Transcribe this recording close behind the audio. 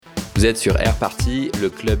Vous êtes sur Air Party, le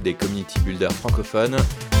club des community builders francophones.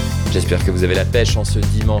 J'espère que vous avez la pêche en ce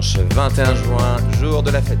dimanche 21 juin, jour de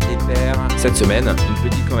la fête des pères. Cette semaine, une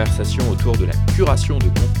petite conversation autour de la curation de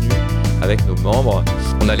contenu avec nos membres.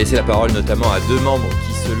 On a laissé la parole notamment à deux membres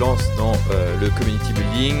qui se lancent dans le community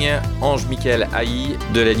building. Ange-Michael Haï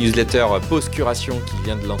de la newsletter Post-Curation qui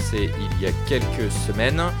vient de lancer il y a quelques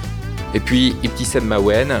semaines. Et puis Ibtissem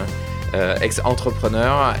Mawen,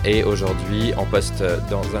 ex-entrepreneur et aujourd'hui en poste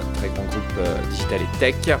dans un très grand groupe digital et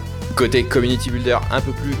tech. Côté community builder un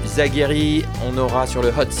peu plus aguerri, on aura sur le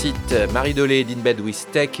hot seat Marie Dolé d'Inbed with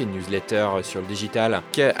Tech, une newsletter sur le digital,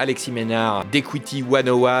 Alexis Ménard d'Equity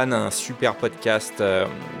 101, un super podcast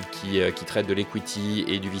qui traite de l'equity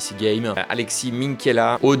et du VC game. Alexis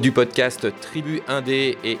Minkela, hôte du podcast Tribu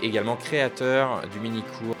Indé et également créateur du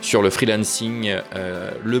mini-cours sur le freelancing,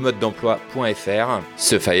 lemodedemploi.fr.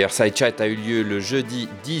 Ce Fireside Chat a eu lieu le jeudi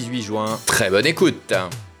 18 juin. Très bonne écoute!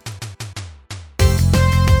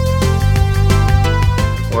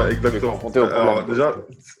 Ouais, exactement. Alors, déjà,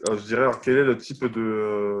 je dirais, quel est le type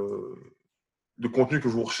de contenu que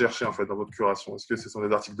vous recherchez en fait dans votre curation? Est-ce que ce sont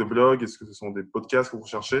des articles de blog? Est-ce que ce sont des podcasts que vous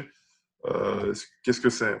recherchez? Qu'est-ce que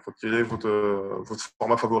c'est? En fait, quel est votre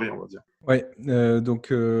format favori, on va dire? Ouais,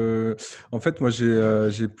 donc en fait, moi,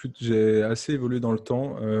 j'ai assez évolué dans le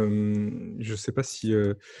temps. Je sais pas si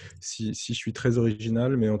je suis très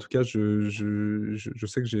original, mais en tout cas, je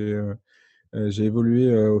sais que j'ai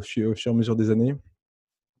évolué au fur et à mesure des années.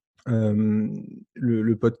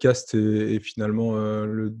 Le podcast est finalement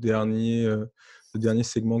le dernier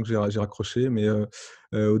segment que j'ai raccroché, mais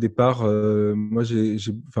au départ, moi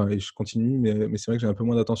enfin, et je continue, mais c'est vrai que j'ai un peu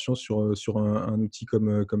moins d'attention sur un outil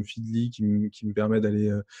comme Feedly qui me permet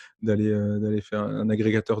d'aller faire un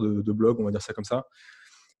agrégateur de blog, on va dire ça comme ça,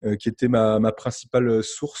 qui était ma principale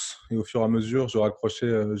source. Et au fur et à mesure, je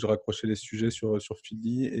raccrochais les sujets sur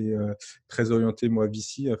Feedly et très orienté, moi,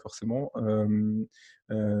 VC, forcément.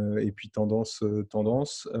 Et puis tendance.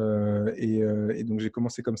 Et donc, j'ai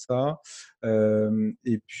commencé comme ça.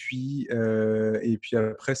 Et puis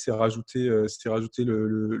après, c'est rajouté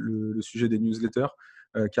le sujet des newsletters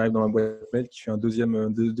qui arrive dans ma boîte mail, qui fait un deuxième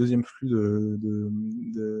flux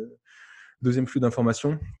deuxième flux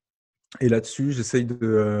d'informations. Et là-dessus, j'essaye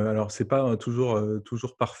alors c'est pas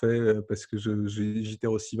toujours parfait parce que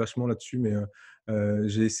j'itère aussi vachement là-dessus, mais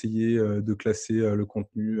j'ai essayé de classer le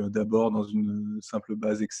contenu d'abord dans une simple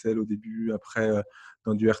base Excel au début, après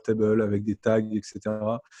dans du Airtable avec des tags, etc.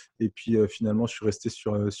 Et puis finalement, je suis resté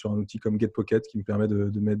sur un outil comme GetPocket qui me permet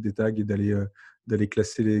de mettre des tags et d'aller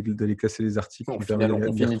classer les articles. On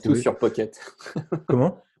finit tous sur Pocket.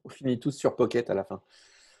 Comment? On finit tous sur Pocket à la fin.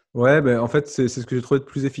 Ouais, en fait, c'est ce que j'ai trouvé de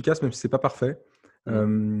plus efficace, même si c'est pas parfait.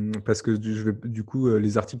 Parce que du coup,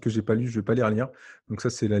 les articles que j'ai pas lus, je vais pas les relire. Donc ça,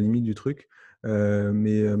 c'est la limite du truc.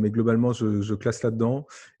 Mais globalement, je classe là-dedans.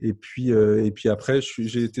 Et puis après,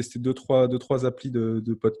 j'ai testé deux, trois applis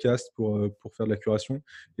de podcast pour faire de la curation.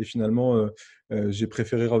 Et finalement, j'ai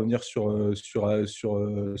préféré revenir sur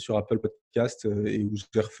Apple Podcast et où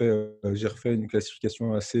j'ai refait une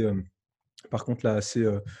classification assez, par contre là,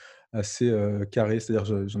 assez carré,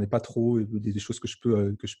 c'est-à-dire j'en ai pas trop, et des choses que je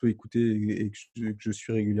peux écouter et que je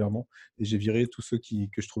suis régulièrement, et j'ai viré tous ceux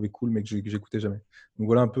que je trouvais cool mais que j'écoutais jamais. Donc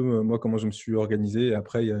voilà un peu moi comment je me suis organisé. Et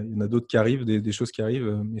après il y en a d'autres qui arrivent, des choses qui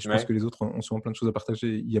arrivent, mais je pense que les autres ont souvent plein de choses à partager.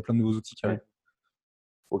 Il y a plein de nouveaux outils qui arrivent.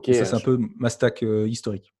 Ok. Et ça c'est un peu ma stack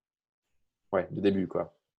historique. Ouais, de début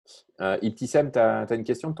quoi. Ibtissem, t'as une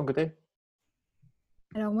question de ton côté?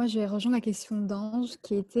 Alors moi, je vais rejoindre la question d'Ange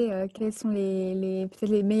qui était quels sont peut-être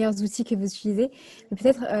les meilleurs outils que vous utilisez, mais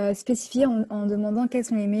peut-être spécifier en demandant quels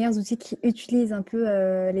sont les meilleurs outils qui utilisent un peu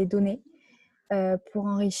les données pour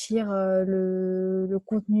enrichir le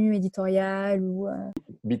contenu éditorial ou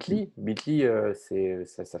Bitly,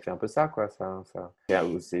 ça fait un peu ça, quoi. C'est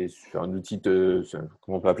un outil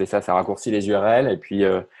comment on peut appeler ça? Ça raccourcit les URL et puis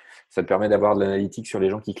ça te permet d'avoir de l'analytique sur les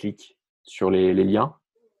gens qui cliquent sur les liens.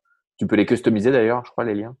 Tu peux les customiser d'ailleurs, je crois,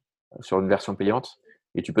 les liens, sur une version payante.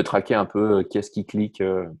 Et tu peux traquer un peu qui est-ce qui clique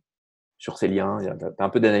sur ces liens. Tu as un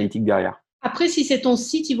peu d'analytique derrière. Après, si c'est ton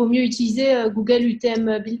site, il vaut mieux utiliser Google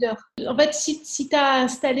UTM Builder. En fait, si tu as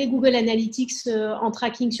installé Google Analytics en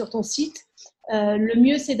tracking sur ton site, le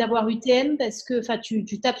mieux, c'est d'avoir UTM parce que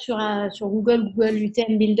tu tapes sur Google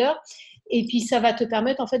UTM Builder. Et puis, ça va te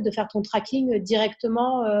permettre en fait de faire ton tracking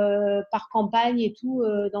directement par campagne et tout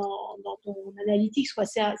dans ton analytics, quoi.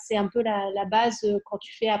 C'est un peu la base quand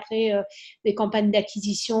tu fais après des campagnes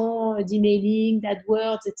d'acquisition, d'emailing,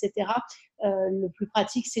 d'AdWords, etc. le plus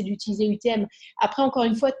pratique, c'est d'utiliser UTM. Après, encore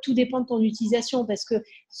une fois, tout dépend de ton utilisation parce que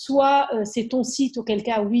soit c'est ton site, auquel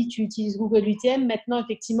cas, oui, tu utilises Google UTM. Maintenant,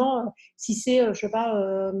 effectivement, si c'est, je sais pas,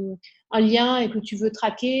 un lien et que tu veux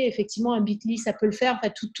traquer, effectivement, un Bitly, ça peut le faire.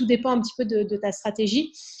 Enfin, tout dépend un petit peu de ta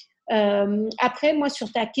stratégie. Après, moi,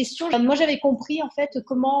 sur ta question, moi, j'avais compris, en fait,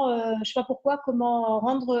 comment, je sais pas pourquoi, comment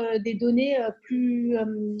rendre des données plus…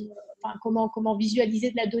 enfin, comment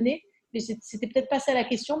visualiser de la donnée. Mais c'était peut-être pas ça la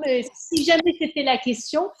question, mais si jamais c'était la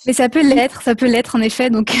question… Mais ça peut l'être en effet.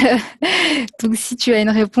 Donc, donc si tu as une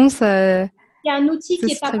réponse… il y a un outil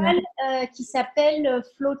qui est pas très mal, bien. qui s'appelle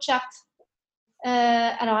Flowchart.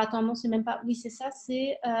 Alors, attends, non, c'est même pas… Oui, c'est ça,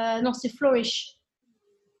 c'est… non, c'est Flourish.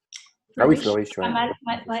 Ah oui, Flourish, pas mal,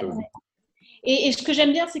 ouais. Et ce que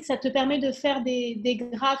j'aime bien, c'est que ça te permet de faire des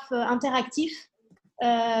graphes interactifs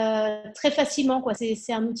très facilement, quoi.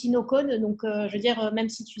 C'est un outil no-code, donc je veux dire, même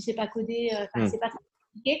si tu ne sais pas coder, c'est pas très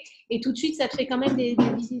compliqué. Et tout de suite, ça te fait quand même des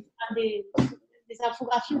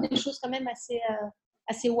infographies ou des choses quand même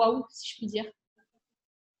assez waouh, si je puis dire.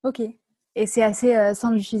 Ok. Et c'est assez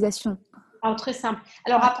simple d'utilisation. Alors, très simple.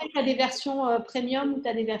 Alors, après, tu as des versions premium ou tu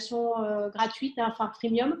as des versions gratuites, hein, enfin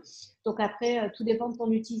premium. Donc, après, tout dépend de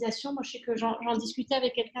ton utilisation. Moi, je sais que j'en discutais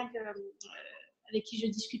avec quelqu'un avec qui je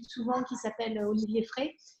discute souvent, qui s'appelle Olivier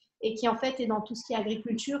Frey, et qui, en fait, est dans tout ce qui est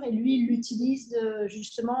agriculture. Et lui, il l'utilise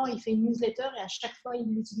justement, il fait une newsletter et à chaque fois,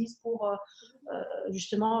 il l'utilise pour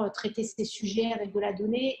justement traiter ces sujets avec de la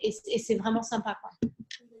donnée. Et c'est vraiment sympa, quoi.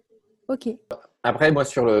 Ok. Après, moi,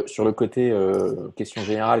 sur le côté question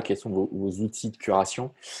générale, quels sont vos outils de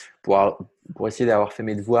curation pour essayer d'avoir fait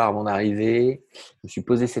mes devoirs avant d'arriver, je me suis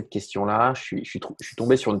posé cette question-là. Je suis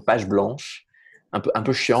tombé sur une page blanche, un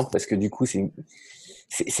peu chiante, parce que du coup,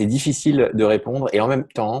 c'est difficile de répondre. Et en même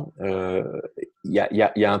temps, il y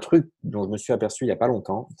a un truc dont je me suis aperçu il n'y a pas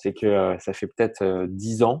longtemps, c'est que ça fait peut-être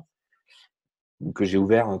 10 ans que j'ai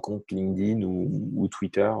ouvert un compte LinkedIn ou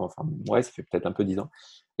Twitter. Enfin, ouais, ça fait peut-être un peu 10 ans.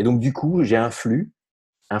 Et donc, du coup, j'ai un flux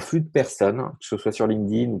de personnes, que ce soit sur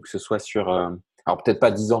LinkedIn ou que ce soit sur… alors, peut-être pas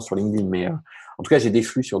 10 ans sur LinkedIn, mais en tout cas, j'ai des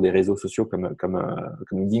flux sur des réseaux sociaux comme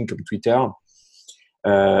LinkedIn, comme Twitter,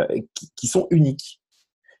 qui sont uniques.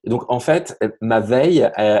 Et donc, en fait, ma veille,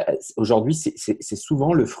 aujourd'hui, c'est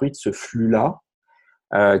souvent le fruit de ce flux-là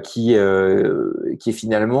qui est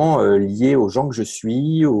finalement lié aux gens que je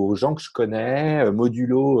suis, aux gens que je connais,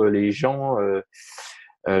 modulo les gens,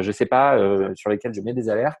 je sais pas, sur lesquels je mets des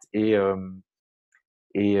alertes. Et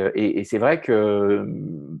c'est vrai que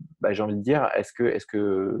j'ai envie de dire, est-ce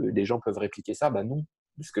que les gens peuvent répliquer ça? Non,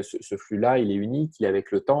 parce que ce flux-là, il est unique, il est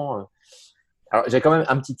avec le temps. Alors, j'ai quand même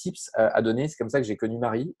un petit tips à donner. C'est comme ça que j'ai connu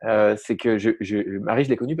Marie. C'est que Marie, je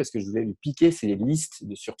l'ai connue parce que je voulais lui piquer ses listes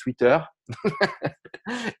sur Twitter.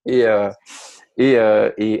 et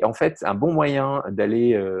en fait, un bon moyen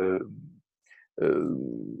d'aller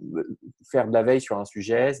faire de la veille sur un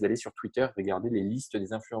sujet, c'est d'aller sur Twitter, regarder les listes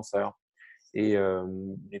des influenceurs. Et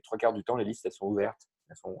les 3/4 du temps, les listes, elles sont ouvertes.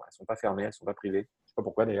 Elles sont pas fermées, elles sont pas privées. Je sais pas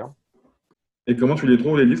pourquoi d'ailleurs. Et comment tu les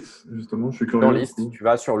trouves, les listes, justement? Je suis curieux. Dans liste, tu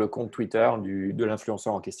vas sur le compte Twitter de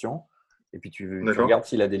l'influenceur en question et puis tu regardes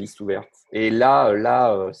s'il a des listes ouvertes. Et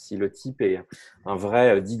là, si le type est un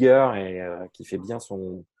vrai digger et qui fait bien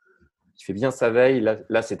sa veille,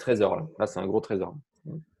 là c'est trésor. Là, c'est un gros trésor.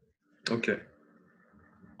 Ok.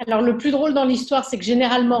 Alors, le plus drôle dans l'histoire, c'est que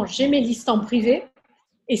généralement, j'ai mes listes en privé.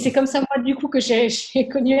 Et c'est comme ça, moi, du coup, que j'ai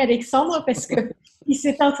connu Alexandre parce qu'il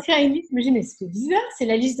s'est inscrit à une liste. Je me dis, mais c'est bizarre, c'est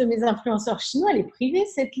la liste de mes influenceurs chinois, elle est privée,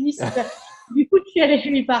 cette liste. Du coup, tu allais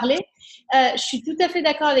lui parler. Je suis tout à fait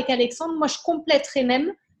d'accord avec Alexandre. Moi, je compléterais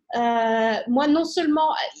même. Moi, non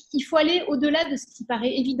seulement, il faut aller au-delà de ce qui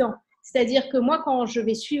paraît évident. C'est-à-dire que moi, quand je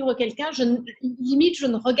vais suivre quelqu'un, limite, je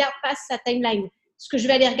ne regarde pas sa timeline. Ce que je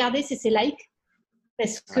vais aller regarder, c'est ses likes.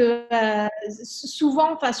 Parce que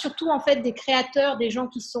souvent, enfin surtout en fait des créateurs, des gens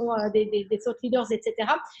qui sont des thought leaders, etc.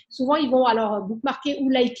 Souvent, ils vont alors bookmarker ou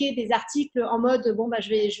liker des articles en mode bon je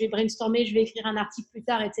vais brainstormer, je vais écrire un article plus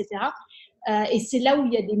tard, etc. Et c'est là où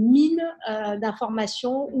il y a des mines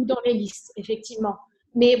d'informations ou dans les listes, effectivement.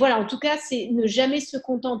 Mais voilà, en tout cas, c'est ne jamais se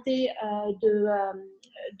contenter de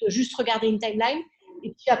juste regarder une timeline. Et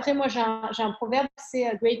puis après, moi, j'ai un proverbe,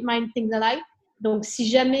 c'est Great mind thinks alike. Donc, si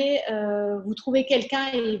jamais vous trouvez quelqu'un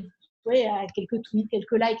et quelques tweets,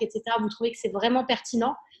 quelques likes, etc., vous trouvez que c'est vraiment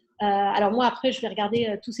pertinent, alors moi, après, je vais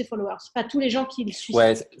regarder tous ses followers. Pas tous les gens qui le suivent.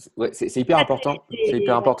 Ouais, c'est hyper important. C'est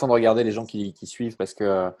hyper important de regarder les gens qui suivent parce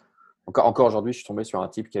que encore aujourd'hui, je suis tombé sur un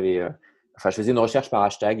type qui avait… je faisais une recherche par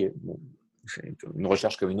hashtag, une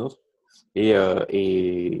recherche comme une autre.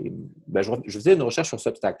 Je faisais une recherche sur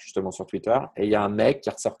Substack, justement, sur Twitter. Et il y a un mec qui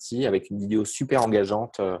est ressorti avec une vidéo super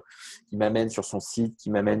engageante qui m'amène sur son site, qui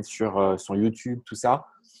m'amène sur son YouTube, tout ça.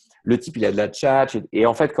 Le type, il a de la chat. Et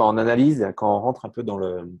en fait, quand on analyse, quand on rentre un peu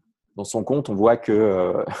dans son compte, on voit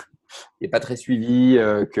que il n'est pas très suivi,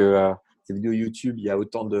 que ces vidéos YouTube, il y a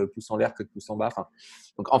autant de pouces en l'air que de pouces en bas. Enfin,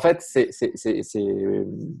 donc, en fait,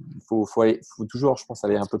 faut toujours, je pense,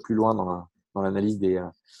 aller un peu plus loin dans l'analyse des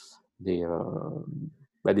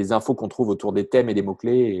infos qu'on trouve autour des thèmes et des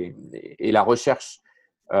mots-clés. Et la recherche,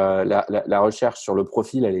 la recherche sur le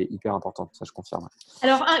profil, elle est hyper importante. Ça, je confirme.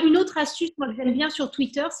 Alors, une autre astuce, moi, que j'aime bien sur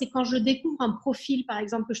Twitter, c'est quand je découvre un profil, par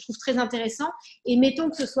exemple, que je trouve très intéressant, et mettons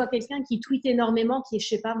que ce soit quelqu'un qui tweet énormément, qui est, je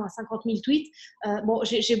sais pas, moi, 50 000 tweets.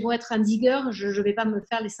 J'ai beau être un digger, je vais pas me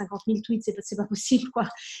faire les 50 000 tweets, c'est pas possible, quoi.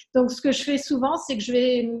 Donc, ce que je fais souvent, c'est que je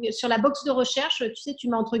vais sur la box de recherche, tu sais, tu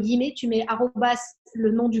mets entre guillemets, tu mets arrobas,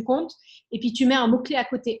 le nom du compte, et puis tu mets un mot-clé à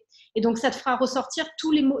côté. Et donc, ça te fera ressortir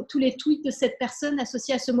tous les tweets de cette personne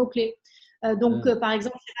associés à ce mot-clé. Par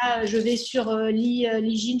exemple, là, je vais sur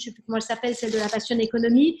Ligine, je ne sais plus comment elle s'appelle, celle de la Passion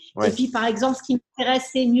Économie. Ouais. Et puis, par exemple, ce qui m'intéresse,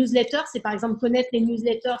 c'est newsletters. C'est par exemple connaître les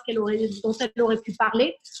newsletters dont elle aurait pu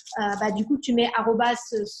parler. Du coup, tu mets arrobas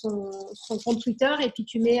son compte Twitter et puis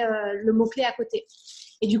tu mets le mot-clé à côté.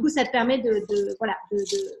 Et du coup, ça te permet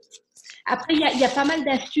Après, il y a pas mal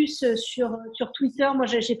d'astuces sur Twitter. Moi,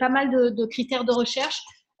 j'ai pas mal de critères de recherche.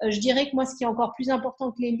 Je dirais que moi, ce qui est encore plus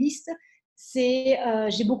important que les listes, c'est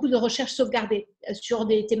j'ai beaucoup de recherches sauvegardées sur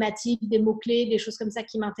des thématiques, des mots-clés, des choses comme ça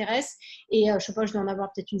qui m'intéressent. Et je sais pas, je dois en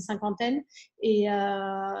avoir peut-être une 50aine. Et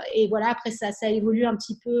voilà, après, ça évolue un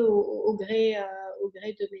petit peu au gré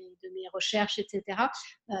de mes recherches, etc.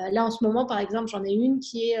 Là, en ce moment, par exemple, j'en ai une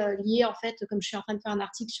qui est liée, en fait, comme je suis en train de faire un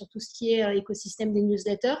article sur tout ce qui est écosystème des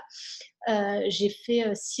newsletters, j'ai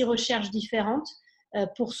fait 6 recherches différentes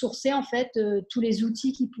pour sourcer, en fait, tous les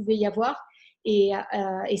outils qu'il pouvait y avoir. Et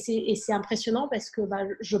c'est impressionnant parce que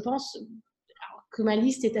je pense que ma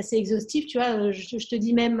liste est assez exhaustive. Tu vois, je te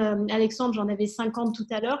dis même, Alexandre, j'en avais 50 tout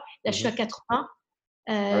à l'heure. Là, je suis à 80.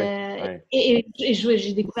 Et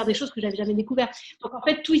j'ai découvert des choses que je n'avais jamais découvertes. Donc, en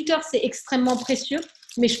fait, Twitter, c'est extrêmement précieux.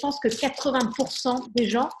 Mais je pense que 80% des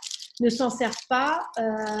gens ne s'en servent pas.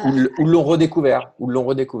 Ou l'ont redécouvert. Ou l'ont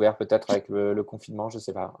redécouvert peut-être avec le confinement, je ne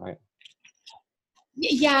sais pas. Ouais.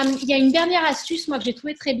 Il y a une dernière astuce, moi, que j'ai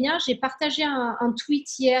trouvé très bien. J'ai partagé un tweet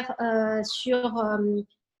hier sur…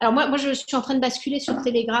 alors, moi, je suis en train de basculer sur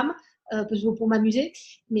Telegram pour m'amuser,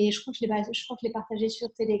 mais je crois que je l'ai partagé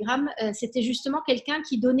sur Telegram. C'était justement quelqu'un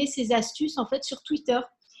qui donnait ses astuces, en fait, sur Twitter.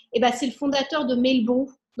 Et c'est le fondateur de Mailbrew.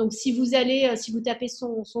 Donc, si vous tapez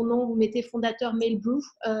son nom, vous mettez fondateur Mailbrew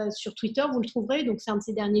sur Twitter, vous le trouverez. Donc, c'est un de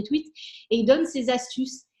ses derniers tweets. Et il donne ses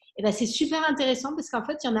astuces. C'est super intéressant parce qu'en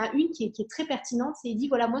fait, il y en a une qui est très pertinente. Il dit,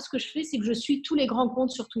 voilà, moi, ce que je fais, c'est que je suis tous les grands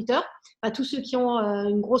comptes sur Twitter, tous ceux qui ont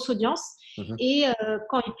une grosse audience. Et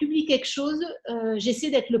quand ils publient quelque chose,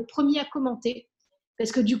 j'essaie d'être le premier à commenter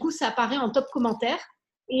parce que du coup, ça apparaît en top commentaire.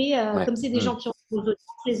 Et comme c'est des gens qui ont des audiences,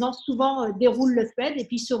 les gens souvent déroulent le thread et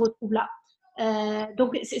puis se retrouvent là.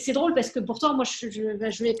 Donc, c'est drôle parce que pourtant, moi,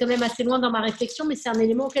 je vais quand même assez loin dans ma réflexion, mais c'est un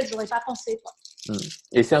élément auquel je n'aurais pas pensé, quoi.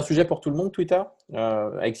 Et c'est un sujet pour tout le monde, Twitter,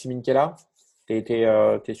 avec Simin Kella. Tu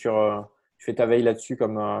fais ta veille là-dessus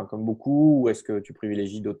comme beaucoup, ou est-ce que tu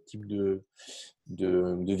privilégies d'autres types de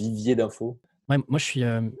viviers d'infos? Ouais, moi, je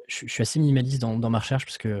suis assez minimaliste dans ma recherche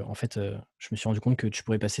parce que, en fait, je me suis rendu compte que tu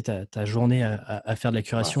pourrais passer ta journée à faire de la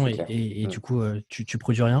curation et du coup, tu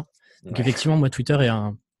produis rien. Donc, effectivement, moi, Twitter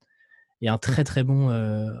est un très, très bon,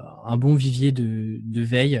 un bon vivier de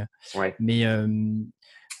veille. Ouais. Mais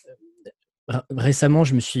récemment,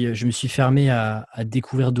 je me suis fermé à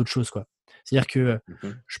découvrir d'autres choses, quoi. C'est-à-dire que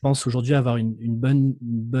je pense aujourd'hui avoir une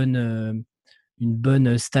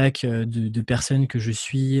bonne stack de personnes que je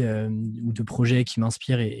suis ou de projets qui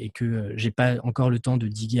m'inspirent et que j'ai pas encore le temps de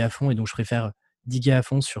diguer à fond. Et donc, je préfère diguer à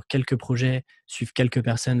fond sur quelques projets, suivre quelques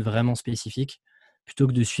personnes vraiment spécifiques plutôt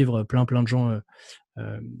que de suivre plein de gens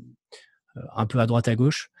un peu à droite à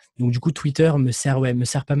gauche. Donc, du coup, Twitter me sert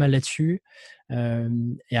pas mal là-dessus.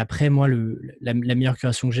 Et après, moi, la meilleure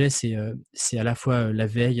curation que j'ai, c'est à la fois la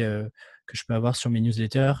veille que je peux avoir sur mes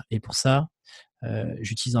newsletters. Et pour ça,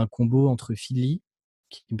 j'utilise un combo entre Feedly,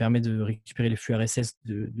 qui me permet de récupérer les flux RSS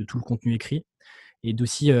de tout le contenu écrit, et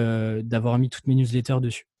d'aussi d'avoir mis toutes mes newsletters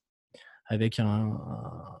dessus, avec un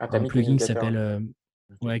plugin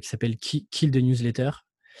qui s'appelle Kill the Newsletter.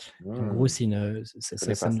 En gros, ça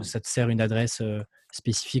te sert une adresse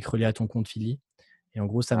spécifique reliée à ton compte Feedly. Et en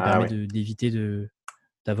gros, ça me permet d'éviter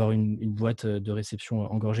d'avoir une boîte de réception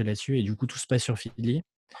engorgée là-dessus. Et du coup, tout se passe sur Feedly.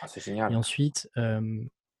 C'est génial. Et ensuite…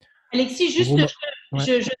 Alexis,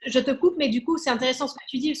 Ouais. Je te coupe, mais du coup, c'est intéressant ce que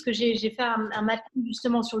tu dis, parce que j'ai fait un mapping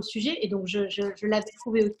justement sur le sujet, et donc je l'avais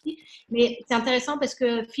trouvé aussi. Mais c'est intéressant parce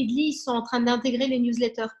que Feedly, ils sont en train d'intégrer les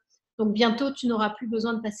newsletters. Donc bientôt, tu n'auras plus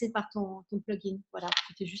besoin de passer par ton plugin. Voilà,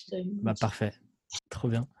 c'était juste une Parfait, trop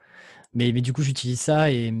bien. Mais du coup, j'utilise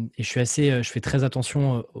ça et je fais très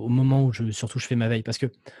attention au moment où surtout je fais ma veille. Parce que,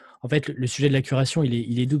 en fait, le sujet de la curation,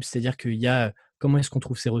 il est double. C'est-à-dire qu'il y a comment est-ce qu'on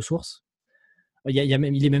trouve ses ressources. Il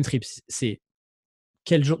est même triple. C'est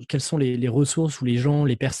quelles sont les ressources ou les gens,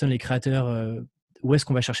 les personnes, les créateurs, où est-ce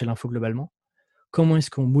qu'on va chercher l'info globalement. Comment est-ce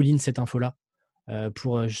qu'on mouline cette info-là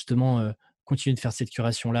pour justement continuer de faire cette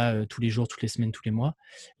curation-là tous les jours, toutes les semaines, tous les mois.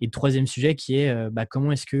 Et le troisième sujet qui est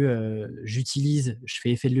comment est-ce que je fais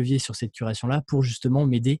effet de levier sur cette curation-là pour justement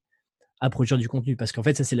m'aider à produire du contenu. Parce qu'en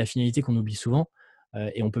fait, ça, c'est la finalité qu'on oublie souvent.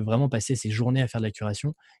 Et on peut vraiment passer ses journées à faire de la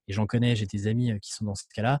curation. Et j'en connais, j'ai des amis qui sont dans ce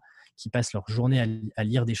cas-là, qui passent leur journée à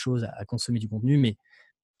lire des choses, à consommer du contenu, mais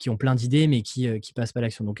qui ont plein d'idées, mais qui passent pas à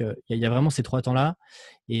l'action. Donc, il y a vraiment ces trois temps-là.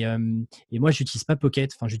 Et moi, j'utilise pas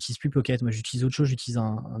Pocket. Enfin, j'utilise plus Pocket. Moi, j'utilise autre chose. J'utilise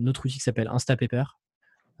un autre outil qui s'appelle Instapaper,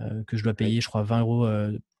 que je dois payer, je crois, 20 euros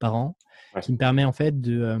par an, qui me permet en fait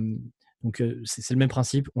de. Donc, c'est le même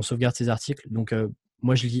principe. On sauvegarde ses articles. Donc,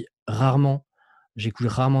 moi, je lis rarement. J'écoute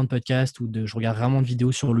rarement de podcasts ou je regarde rarement de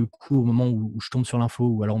vidéos sur le coup au moment où je tombe sur l'info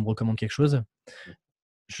ou alors on me recommande quelque chose.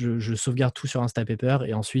 Je sauvegarde tout sur Instapaper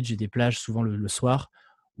et ensuite j'ai des plages souvent le soir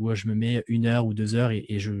où je me mets 1 heure ou 2 heures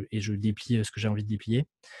et je déplie ce que j'ai envie de déplier.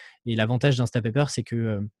 Et l'avantage d'Instapaper, c'est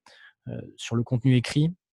que sur le contenu écrit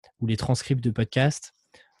ou les transcripts de podcasts,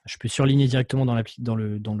 je peux surligner directement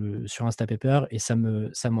sur Instapaper et ça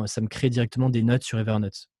me crée directement des notes sur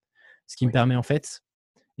Evernote. Ce qui me permet en fait,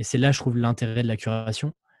 et c'est là je trouve l'intérêt de la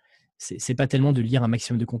curation, c'est pas tellement de lire un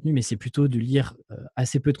maximum de contenu, mais c'est plutôt de lire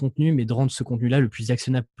assez peu de contenu, mais de rendre ce contenu-là le plus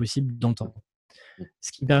actionnable possible dans le temps.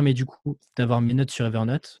 Ce qui me permet du coup d'avoir mes notes sur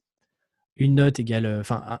Evernote. Une note égale,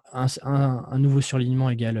 enfin un nouveau surlignement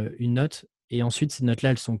égale une note. Et ensuite, ces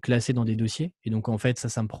notes-là, elles sont classées dans des dossiers. Et donc, en fait,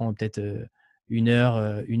 ça me prend peut-être 1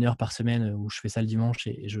 heure par semaine où je fais ça le dimanche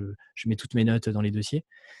et je mets toutes mes notes dans les dossiers.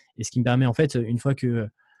 Et ce qui me permet, en fait, une fois que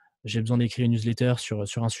j'ai besoin d'écrire une newsletter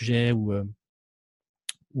sur un sujet ou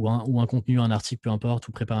un contenu, un article, peu importe,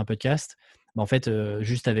 ou préparer un podcast, en fait,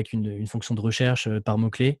 juste avec une fonction de recherche par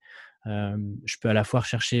mots-clés, je peux à la fois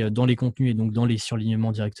rechercher dans les contenus et donc dans les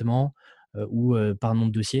surlignements directement ou par nom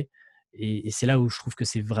de dossier. Et c'est là où je trouve que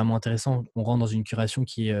c'est vraiment intéressant. On rentre dans une curation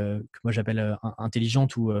qui est, que moi j'appelle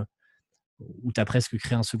intelligente, où tu as presque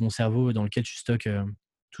créé un second cerveau dans lequel tu stockes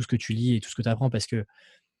tout ce que tu lis et tout ce que tu apprends. Parce que,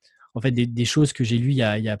 en fait, des choses que j'ai lues il y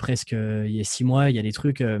a presque 6 mois, il y a des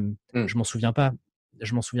trucs, je m'en souviens pas.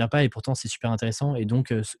 Je m'en souviens pas et pourtant c'est super intéressant. Et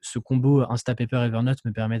donc, ce combo Instapaper Evernote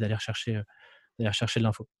me permet d'aller rechercher de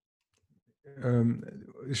l'info.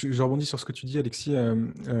 Je rebondis sur ce que tu dis, Alexis,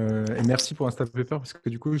 et merci pour Instapaper parce que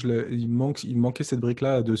du coup, il me manquait cette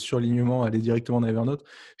brique-là de surlignement, aller directement dans Evernote.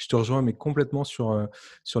 Je te rejoins, mais complètement sur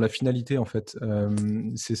la finalité en fait.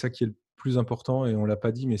 C'est ça qui est le plus important et on l'a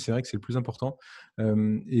pas dit, mais c'est vrai que c'est le plus important.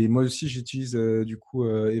 Et moi aussi, j'utilise du coup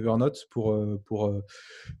Evernote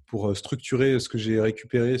pour structurer ce que j'ai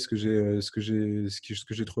récupéré, ce que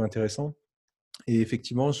j'ai trouvé intéressant. Et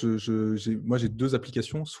effectivement, moi, j'ai 2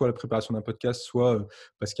 applications, soit la préparation d'un podcast, soit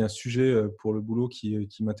parce qu'il y a un sujet pour le boulot qui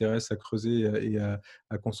m'intéresse à creuser et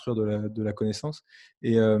à construire de la connaissance.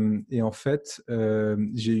 Et en fait,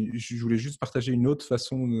 je voulais juste partager une autre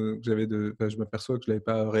façon que j'avais je m'aperçois que je ne l'avais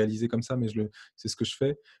pas réalisé comme ça, mais c'est ce que je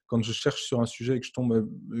fais. Quand je cherche sur un sujet et que je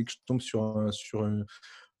tombe sur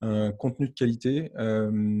un contenu de qualité.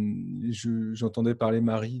 J'entendais parler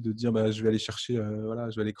Marie de dire je vais aller chercher,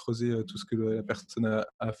 je vais aller creuser tout ce que la personne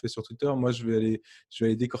a fait sur Twitter. Moi, je vais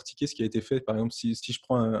aller décortiquer ce qui a été fait. Par exemple, si je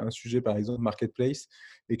prends un sujet, par exemple, Marketplace,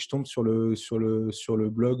 et que je tombe sur le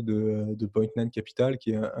blog de Point9 Capital,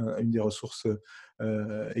 qui est une des ressources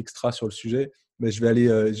extra sur le sujet, je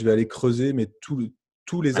vais aller creuser, mais tous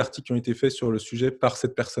les articles qui ont été faits sur le sujet par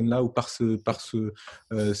cette personne-là ou par cette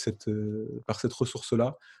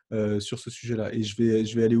ressource-là sur ce sujet-là. Et je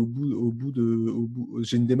vais aller au bout.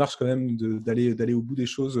 J'ai une démarche quand même d'aller au bout des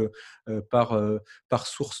choses par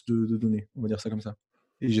source de données, on va dire ça comme ça.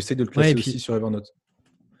 Et j'essaie de le classer aussi sur Evernote.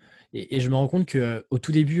 Et je me rends compte qu'au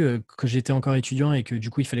tout début, quand j'étais encore étudiant et que du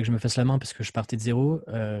coup, il fallait que je me fasse la main parce que je partais de zéro,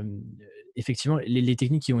 effectivement, les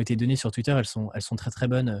techniques qui ont été données sur Twitter, elles sont très, très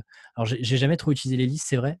bonnes. Alors, j'ai jamais trop utilisé les listes,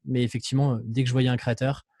 c'est vrai, mais effectivement, dès que je voyais un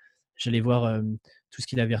créateur, j'allais voir tout ce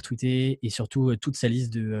qu'il avait retweeté et surtout toute sa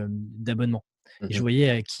liste d'abonnements. Et je voyais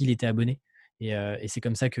à qui il était abonné. Et c'est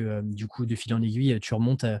comme ça que, du coup, de fil en aiguille, tu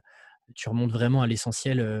remontes vraiment à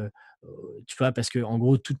l'essentiel. Tu vois, parce que en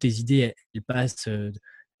gros, toutes tes idées, elles passent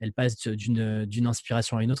elle passe d'une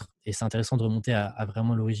inspiration à une autre. Et c'est intéressant de remonter à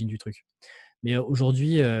vraiment l'origine du truc. Mais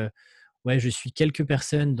aujourd'hui, ouais, je suis quelques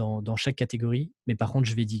personnes dans chaque catégorie, mais par contre,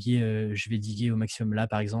 je vais diguer au maximum. Là,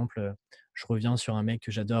 par exemple, je reviens sur un mec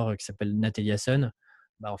que j'adore qui s'appelle Nathalie Hasson.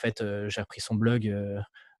 En fait, j'ai repris son blog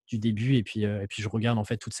du début et puis je regarde en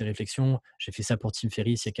fait toutes ses réflexions. J'ai fait ça pour Tim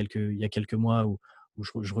Ferriss il y a quelques mois où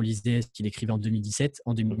je relisais ce qu'il écrivait en 2007,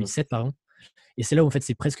 pardon. Et c'est là où en fait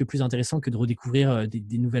c'est presque plus intéressant que de redécouvrir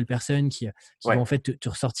des nouvelles personnes qui vont en fait te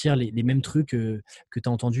ressortir les mêmes trucs que tu as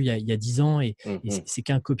entendus il y a 10 ans et c'est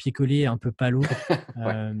qu'un copier-coller un peu palo.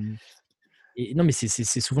 Et non, mais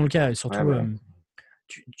c'est souvent le cas. Surtout,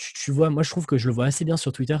 tu vois, moi je trouve que je le vois assez bien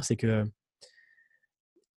sur Twitter, c'est que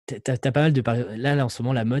t'as pas mal de là en ce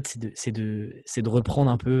moment la mode c'est de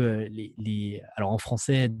reprendre un peu alors en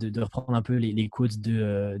français de reprendre un peu les quotes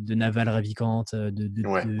de Naval Ravikant, de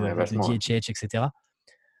DHH, etc.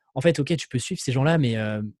 En fait, ok, tu peux suivre ces gens-là, mais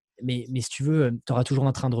si tu veux, tu auras toujours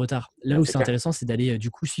un train de retard. Là où c'est intéressant, c'est d'aller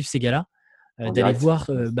du coup suivre ces gars-là, d'aller voir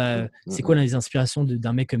c'est quoi les inspirations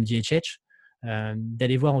d'un mec comme DHH,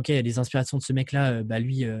 d'aller voir, ok, les inspirations de ce mec-là,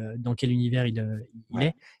 lui, dans quel univers il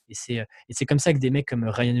est. Et c'est comme ça que des mecs comme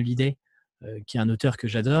Ryan Holiday, qui est un auteur que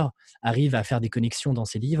j'adore, arrivent à faire des connexions dans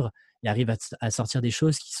ses livres et arrivent à sortir des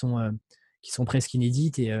choses qui sont presque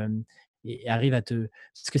inédites et arrivent à te...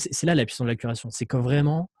 Parce que c'est là la puissance de la curation. C'est quand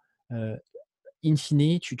vraiment, in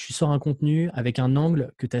fine, tu sors un contenu avec un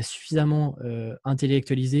angle que tu as suffisamment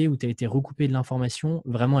intellectualisé, où tu as été recoupé de l'information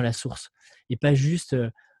vraiment à la source. Et pas juste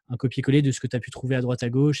un copier-coller de ce que tu as pu trouver à droite à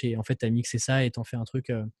gauche et en fait tu as mixé ça et tu en fais un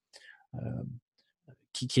truc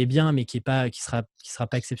qui est bien mais qui sera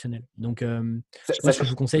pas exceptionnel. Donc moi ce que je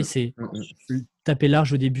vous conseille, c'est taper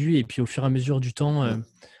large au début et puis au fur et à mesure du temps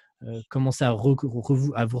commencer à vous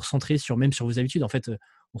recentrer même sur vos habitudes. En fait,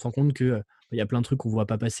 on se rend compte qu'il y a plein de trucs qu'on ne voit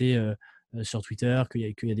pas passer sur Twitter, qu'il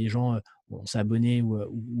y a des gens, on s'est abonné ou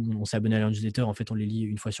on s'est abonné à leur newsletter, en fait on les lit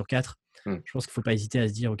une fois sur 4. Je pense qu'il ne faut pas hésiter à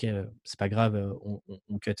se dire ok, c'est pas grave,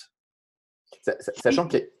 on cut. Sachant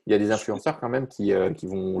qu'il y a des influenceurs quand même qui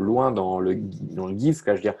vont loin dans le give,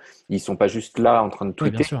 je veux dire, ils sont pas juste là en train de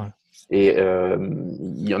tweeter. Oui, bien sûr. Et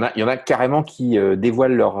il y en a carrément qui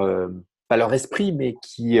dévoilent pas leur esprit, mais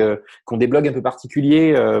qui ont des blogs un peu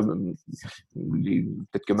particuliers.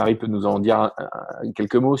 Peut-être que Marie peut nous en dire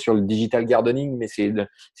quelques mots sur le digital gardening, mais c'est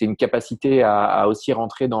une capacité à aussi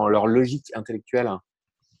rentrer dans leur logique intellectuelle.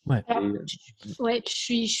 Ouais. Alors,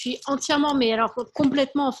 je suis entièrement, mais alors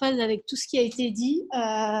complètement en phase avec tout ce qui a été dit.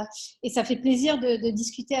 Et ça fait plaisir de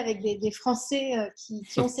discuter avec des Français qui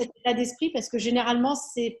ont cet état d'esprit, parce que généralement,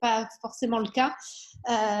 c'est pas forcément le cas.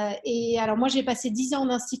 Et alors, moi, j'ai passé 10 ans en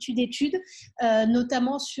institut d'études,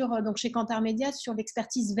 notamment donc chez Kantar Media, sur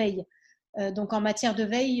l'expertise veille. Donc en matière de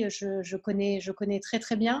veille, je connais très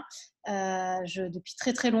très bien depuis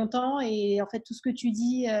très très longtemps, et en fait tout ce que tu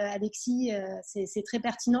dis, Alexis, c'est très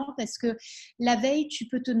pertinent, parce que la veille tu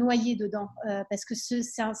peux te noyer dedans, parce que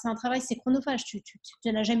c'est un travail, c'est chronophage, tu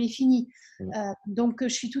n'as jamais fini. Donc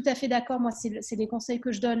je suis tout à fait d'accord. Moi c'est les conseils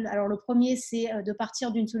que je donne. Alors le premier, c'est de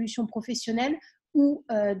partir d'une solution professionnelle ou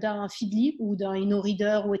d'un Feedly ou d'un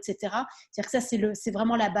InnoReader ou etc. C'est-à-dire que ça, c'est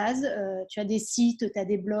vraiment la base. Tu as des sites, tu as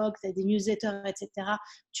des blogs, tu as des newsletters, etc.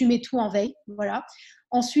 Tu mets tout en veille. Voilà.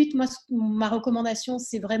 Ensuite, moi, ma recommandation,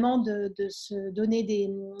 c'est vraiment de se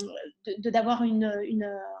donner d'avoir une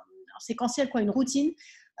séquentiel, une routine.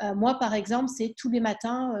 Moi, par exemple, c'est tous les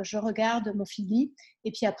matins, je regarde mon Feedly,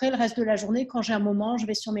 et puis après, le reste de la journée, quand j'ai un moment, je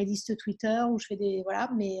vais sur mes listes Twitter ou je fais voilà,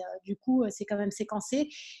 mais du coup, c'est quand même séquencé.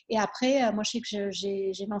 Et après, moi, je sais que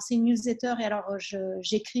j'ai lancé une newsletter, et alors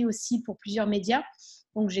j'écris aussi pour plusieurs médias.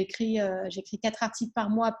 Donc, j'écris 4 articles par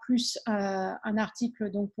mois, plus un article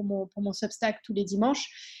donc, pour mon Substack tous les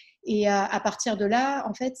dimanches. Et à partir de là,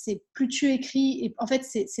 en fait, c'est plus tu écris, et en fait,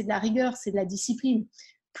 c'est de la rigueur, c'est de la discipline.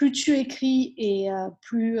 Plus tu écris et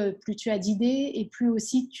plus tu as d'idées, et plus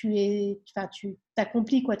aussi tu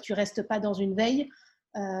t'accomplis, quoi. Tu restes pas dans une veille,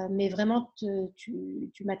 mais vraiment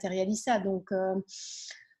tu matérialises ça. Donc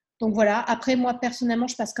voilà. Après, moi personnellement,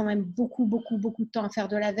 je passe quand même beaucoup de temps à faire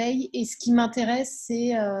de la veille, et ce qui m'intéresse,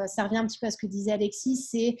 c'est ça revient un petit peu à ce que disait Alexis,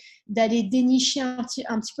 c'est d'aller dénicher un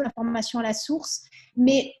petit peu l'information à la source,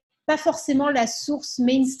 mais pas forcément la source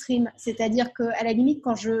mainstream. C'est-à-dire qu'à la limite,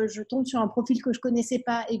 quand je tombe sur un profil que je ne connaissais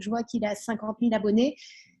pas et que je vois qu'il a 50 000 abonnés,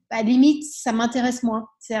 à la limite, ça m'intéresse moins.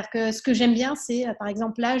 C'est-à-dire que ce que j'aime bien, c'est, par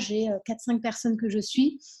exemple, là, j'ai 4-5 personnes que je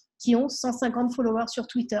suis qui ont 150 followers sur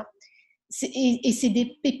Twitter. Et c'est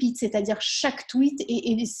des pépites, c'est-à-dire chaque tweet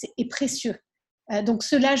est précieux. Donc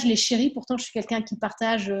ceux-là, je les chéris. Pourtant, je suis quelqu'un qui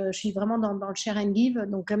partage, je suis vraiment dans le share and give.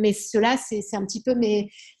 Donc, mais ceux-là, c'est un petit peu mes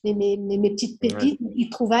petites pépites, mes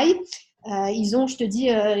petites trouvailles. Ils ont, je te dis,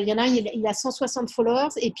 il y en a un, il a 160 followers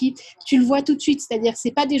et puis tu le vois tout de suite. C'est-à-dire,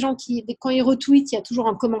 c'est pas des gens qui, quand ils retweetent, il y a toujours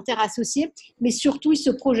un commentaire associé, mais surtout, ils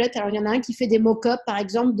se projettent. Alors, il y en a un qui fait des mock-ups, par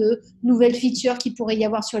exemple, de nouvelles features qu'il pourrait y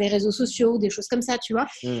avoir sur les réseaux sociaux ou des choses comme ça, tu vois.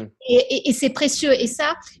 Et c'est précieux. Et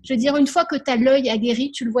ça, je veux dire, une fois que tu as l'œil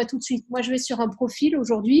aguerri, tu le vois tout de suite. Moi, je vais sur un profil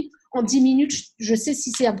aujourd'hui, en 10 minutes, je sais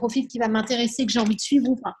si c'est un profil qui va m'intéresser, que j'ai envie de suivre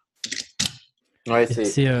ou pas. Ouais,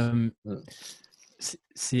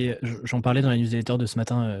 j'en parlais dans la newsletter de ce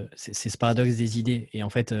matin, c'est ce paradoxe des idées. Et en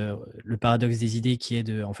fait, le paradoxe des idées qui est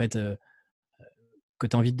de, en fait, que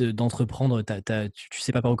tu as envie d'entreprendre, tu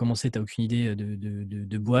sais pas par où commencer, tu n'as aucune idée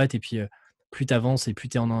de boîte. Et puis, plus tu avances et plus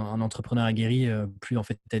tu es un entrepreneur aguerri, plus en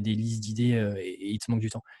fait, tu as des listes d'idées et il te manque du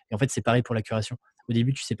temps. Et en fait, c'est pareil pour la curation. Au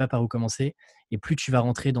début, tu sais pas par où commencer. Et plus tu vas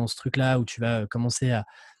rentrer dans ce truc-là où tu vas commencer à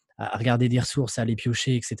regarder des ressources, à les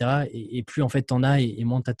piocher, etc. Et plus en fait, tu en as et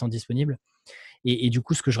moins tu as de temps disponible. Et du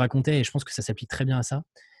coup, ce que je racontais, et je pense que ça s'applique très bien à ça,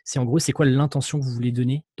 c'est en gros, c'est quoi l'intention que vous voulez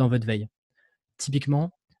donner dans votre veille.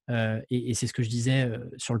 Typiquement, et c'est ce que je disais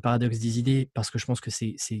sur le paradoxe des idées, parce que je pense que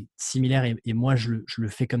c'est similaire, et moi, je le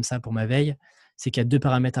fais comme ça pour ma veille, c'est qu'il y a 2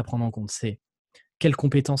 paramètres à prendre en compte. C'est quelles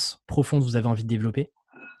compétences profondes vous avez envie de développer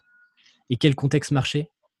et quel contexte marché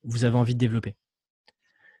vous avez envie de développer.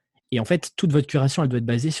 Et en fait, toute votre curation, elle doit être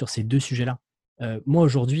basée sur ces 2 sujets-là. Moi,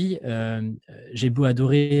 aujourd'hui, j'ai beau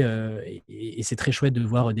adorer, et c'est très chouette de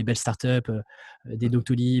voir des belles startups, des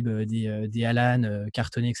Doctolib, des Alan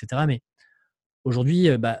cartonner, etc. Mais aujourd'hui,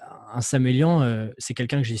 un Samuelian, c'est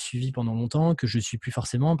quelqu'un que j'ai suivi pendant longtemps, que je ne suis plus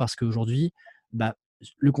forcément parce qu'aujourd'hui,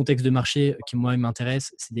 le contexte de marché qui, moi,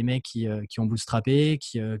 m'intéresse, c'est des mecs qui ont bootstrappé,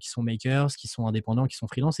 qui sont makers, qui sont indépendants, qui sont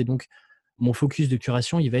freelance. Et donc, mon focus de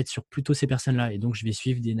curation, il va être sur plutôt ces personnes-là. Et donc, je vais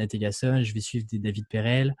suivre des Nathalie Hasson, je vais suivre des David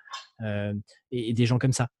Perel et des gens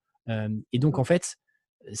comme ça. Et donc, en fait,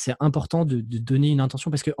 c'est important de donner une intention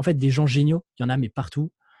parce qu'en fait, des gens géniaux, il y en a, mais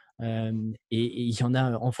partout. Et il y en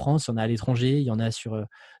a en France, il y en a à l'étranger, il y en a sur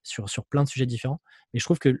plein de sujets différents. Mais je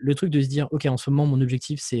trouve que le truc de se dire, OK, en ce moment, mon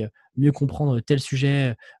objectif, c'est mieux comprendre tel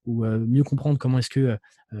sujet ou mieux comprendre comment est-ce que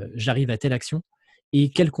j'arrive à telle action et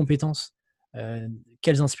quelles compétences,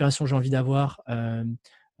 quelles inspirations j'ai envie d'avoir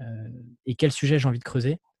et quel sujet j'ai envie de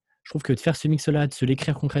creuser. Je trouve que de faire ce mix-là, de se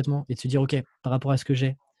l'écrire concrètement et de se dire, OK, par rapport à ce que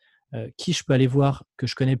j'ai, qui je peux aller voir, que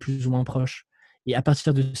je connais plus ou moins proche. Et à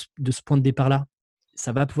partir de ce point de départ-là,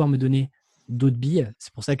 ça va pouvoir me donner d'autres billes.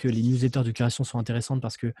 C'est pour ça que les newsletters de curation sont intéressantes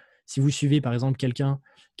parce que si vous suivez par exemple quelqu'un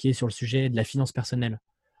qui est sur le sujet de la finance personnelle,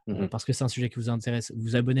 parce que c'est un sujet qui vous intéresse,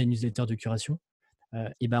 vous abonnez à une newsletter de curation,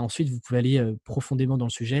 et ensuite vous pouvez aller profondément dans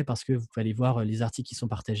le sujet parce que vous pouvez aller voir les articles qui sont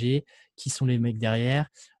partagés, qui sont les mecs derrière,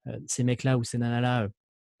 ces mecs-là ou ces nanas-là,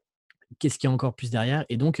 qu'est-ce qu'il y a encore plus derrière.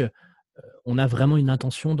 Et donc, on a vraiment une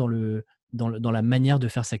intention dans la manière de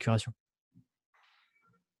faire sa curation.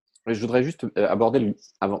 Je voudrais juste aborder,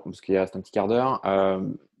 avant, parce qu'il reste un petit quart d'heure,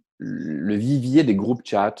 le vivier des groupes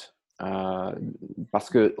chat. Parce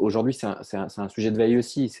qu'aujourd'hui, c'est un sujet de veille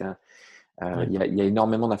aussi. Il y a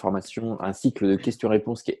énormément d'informations, un cycle de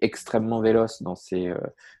questions-réponses qui est extrêmement véloce dans ces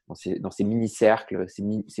mini-cercles,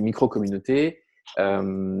 ces micro-communautés.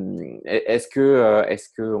 Est-ce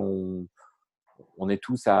que on est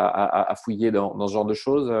tous à fouiller dans ce genre de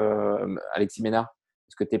choses, Alexis Ménard?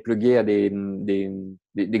 Est-ce que tu es plugué à des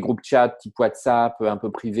groupes chat type WhatsApp un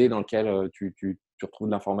peu privés dans lesquels tu retrouves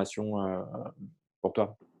de l'information pour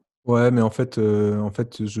toi? Ouais, mais en fait,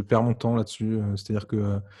 je perds mon temps là-dessus. C'est-à-dire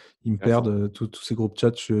que ils me perdent tous ces groupes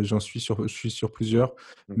chat. Je suis sur plusieurs,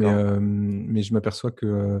 mais je m'aperçois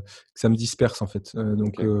que ça me disperse en fait.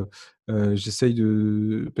 Donc, j'essaye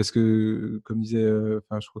parce que comme disait,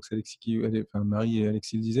 je crois que c'est Alexis Marie et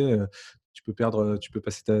Alexis le disaient, tu peux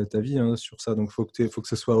passer ta vie sur ça. Donc, faut que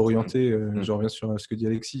ça soit orienté. Je reviens sur ce que dit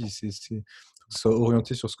Alexis. Faut que ça soit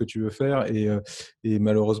orienté sur ce que tu veux faire. Et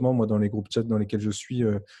malheureusement, moi, dans les groupes chat dans lesquels je suis,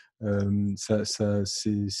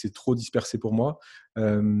 c'est trop dispersé pour moi,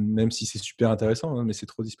 même si c'est super intéressant, mais c'est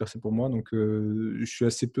trop dispersé pour moi. Donc, je suis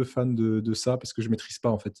assez peu fan de ça parce que je maîtrise pas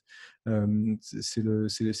en fait. C'est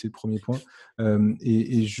le premier point.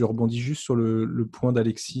 Et je rebondis juste sur le point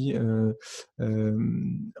d'Alexis.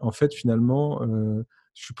 En fait, finalement,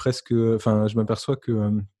 je m'aperçois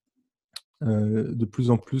que de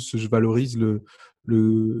plus en plus, je valorise au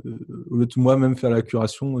lieu de moi-même faire la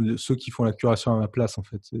curation, ceux qui font la curation à ma place, en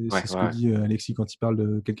fait. C'est ce que dit Alexis quand il parle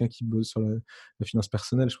de quelqu'un qui bosse sur la finance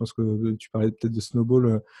personnelle. Je pense que tu parlais peut-être de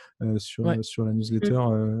Snowball sur la newsletter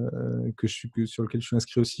sur lequel je suis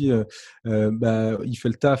inscrit aussi. Il fait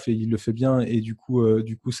le taf et il le fait bien, et du coup,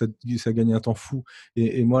 ça gagne un temps fou.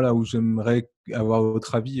 Et moi, là où j'aimerais avoir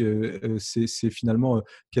votre avis, c'est finalement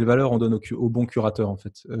quelle valeur on donne au bon curateur, en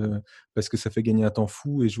fait. Parce que ça fait gagner un temps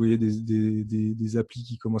fou et je voyais des applis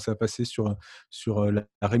qui commençaient à passer sur la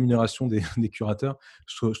rémunération des curateurs.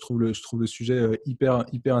 Je trouve le sujet hyper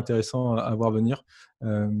intéressant à voir venir.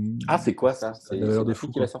 C'est quoi ça? C'est la valeur une de appli fou,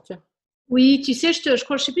 qui va quoi. sortir? Oui, tu sais, je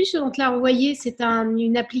crois, je sais plus si on te l'a envoyé, c'est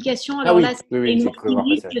une application, alors oui, là, c'est oui, une j'ai cru voir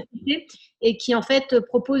liste passer. et qui en fait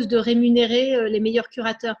propose de rémunérer les meilleurs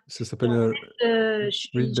curateurs. Ça Et s'appelle en fait,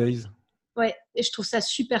 Readbase. ouais, et je trouve ça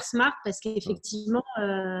super smart parce qu'effectivement,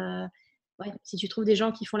 ouais, si tu trouves des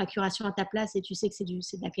gens qui font la curation à ta place et tu sais que c'est de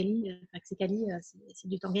la quali, que c'est quali, c'est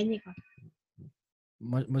du temps gagné, quoi.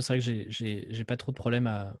 Moi, c'est vrai que j'ai pas trop de problème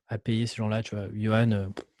à payer ces gens-là. Tu vois,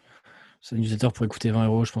 Johan, sa newsletter pourrait coûter 20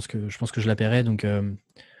 €. Je pense que je la paierais. Donc,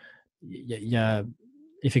 il y a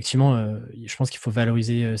effectivement, je pense qu'il faut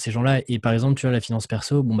valoriser ces gens-là. Et par exemple, tu vois, la finance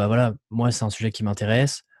perso, bon, bah voilà, moi, c'est un sujet qui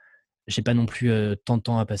m'intéresse. J'ai pas non plus tant de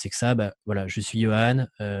temps à passer que ça. Bah voilà, je suis Johan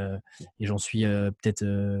et j'en suis peut-être,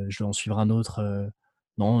 je vais en suivre un autre.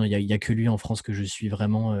 Non, il y a que lui en France que je suis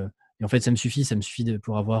vraiment. Et en fait, ça me suffit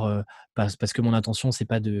pour avoir parce que mon intention, c'est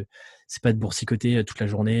pas de boursicoter toute la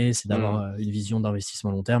journée, c'est d'avoir une vision d'investissement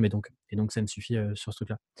long terme. Et donc ça me suffit sur ce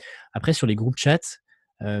truc-là. Après, sur les groupes chat,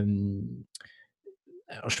 alors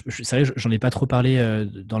c'est vrai, j'en ai pas trop parlé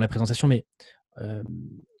dans la présentation, mais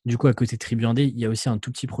du coup, à côté de Tribu Indé, il y a aussi un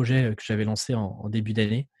tout petit projet que j'avais lancé en début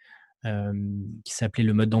d'année qui s'appelait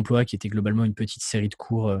le mode d'emploi, qui était globalement une petite série de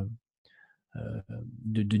cours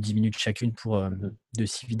de 10 minutes chacune de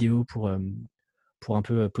 6 vidéos pour un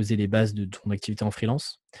peu poser les bases de ton activité en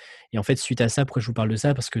freelance. Et en fait, suite à ça, pourquoi je vous parle de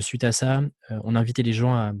ça? Parce que suite à ça, on a invité les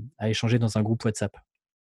gens à échanger dans un groupe WhatsApp.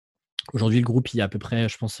 Aujourd'hui, le groupe, il y a à peu près,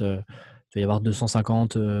 je pense, il doit y avoir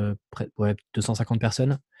 250, 250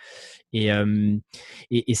 personnes. Et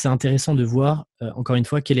c'est intéressant de voir, encore une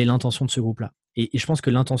fois, quelle est l'intention de ce groupe-là. Et je pense que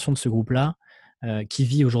l'intention de ce groupe-là, qui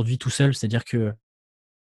vit aujourd'hui tout seul, c'est-à-dire que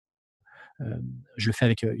je le fais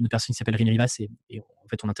avec une personne qui s'appelle Rini Rivas et en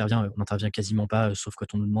fait, on n'intervient quasiment pas, sauf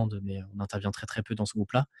quand on nous demande, mais on intervient très, très peu dans ce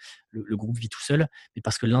groupe-là. Le groupe vit tout seul, mais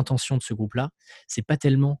parce que l'intention de ce groupe-là, c'est pas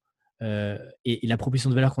tellement et la proposition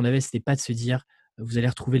de valeur qu'on avait, c'était pas de se dire: «Vous allez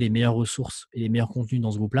retrouver les meilleures ressources et les meilleurs contenus dans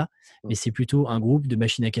ce groupe-là», mais c'est plutôt un groupe de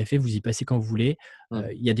machine à café, vous y passez quand vous voulez.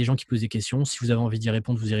 Il y a des gens qui posent des questions. Si vous avez envie d'y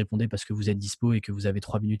répondre, vous y répondez parce que vous êtes dispo et que vous avez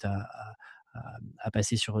 3 minutes à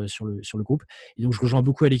passer sur le groupe. Et donc je rejoins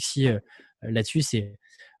beaucoup Alexis là-dessus,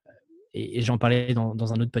 et j'en parlais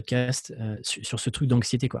dans un autre podcast sur ce truc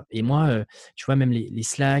d'anxiété, quoi. Et moi, tu vois, même les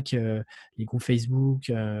Slack, les groupes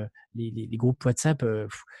Facebook, les groupes WhatsApp,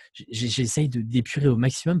 j'essaye d'épurer au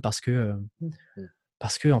maximum parce que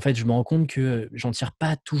en fait, je me rends compte que j'en tire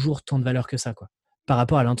pas toujours tant de valeur que ça, quoi. Par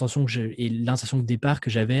rapport à l'intention et l'intention de départ que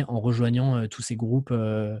j'avais en rejoignant tous ces groupes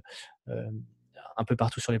un peu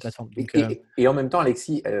partout sur les plateformes. Donc, et en même temps,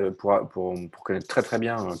 Alexis, pour connaître très très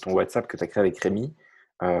bien ton WhatsApp que tu as créé avec Rémi,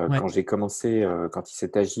 quand j'ai commencé, quand il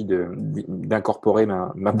s'est agi d'incorporer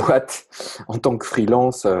ma boîte en tant que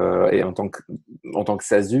freelance et en tant que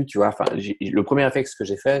SASU, tu vois, le premier réflexe que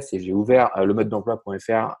j'ai fait, c'est que j'ai ouvert le mode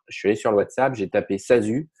d'emploi.fr, je suis allé sur le WhatsApp, j'ai tapé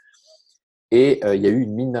SASU et il y a eu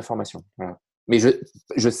une mine d'informations. Voilà. Mais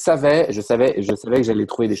je savais que j'allais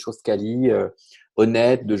trouver des choses quali,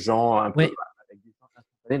 honnêtes, de gens un peu avec des sens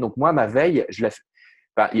instantanés. Donc moi, ma veille, je la fais.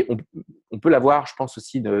 On peut l'avoir, je pense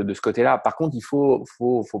aussi de ce côté-là. Par contre, il faut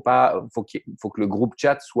que le groupe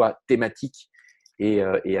chat soit thématique et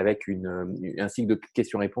avec un cycle de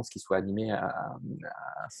questions-réponses qui soit animé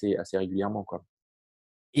assez régulièrement, quoi.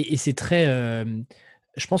 Et c'est très.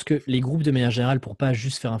 Je pense que les groupes, de manière générale, pour pas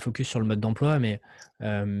juste faire un focus sur le mode d'emploi, mais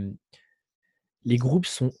les groupes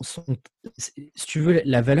sont, si tu veux,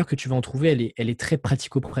 la valeur que tu vas en trouver, elle est très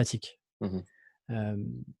pratico-pratique.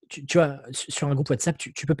 Tu vois, sur un groupe WhatsApp,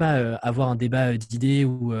 tu peux pas avoir un débat d'idées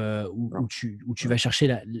où tu vas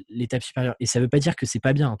chercher l'étape supérieure. Et ça veut pas dire que c'est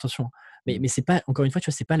pas bien, attention. Mais c'est pas, encore une fois, tu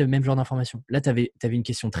vois, c'est pas le même genre d'information. Là, tu avais une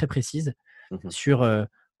question très précise sur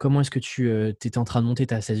comment est-ce que tu étais en train de monter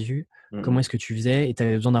ta SASU, comment est-ce que tu faisais, et tu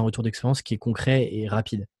avais besoin d'un retour d'expérience qui est concret et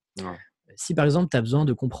rapide. Si par exemple, tu as besoin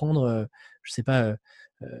de comprendre, je sais pas,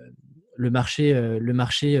 le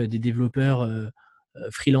marché des développeurs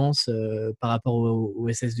freelance par rapport au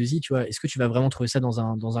SS2I, tu vois, est-ce que tu vas vraiment trouver ça dans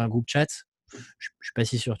un groupe chat? Je suis pas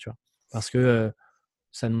si sûr, tu vois, parce que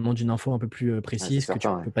ça demande une info un peu plus précise que tu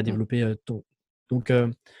peux pas développer donc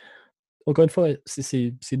encore une fois,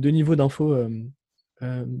 c'est deux niveaux d'infos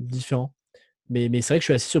différents, mais c'est vrai que je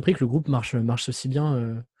suis assez surpris que le groupe marche aussi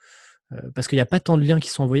bien parce qu'il n'y a pas tant de liens qui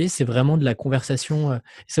sont envoyés, c'est vraiment de la conversation.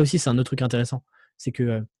 Ça aussi, c'est un autre truc intéressant, c'est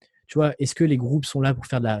que tu vois, est-ce que les groupes sont là pour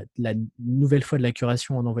faire de la nouvelle fois de la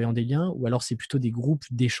curation en envoyant des liens, ou alors c'est plutôt des groupes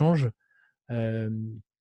d'échange?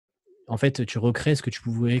 En fait, tu recrées ce que tu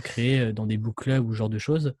pouvais créer dans des book clubs ou ce genre de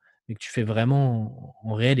choses, mais que tu fais vraiment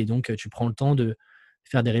en réel, et donc tu prends le temps de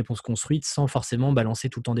faire des réponses construites sans forcément balancer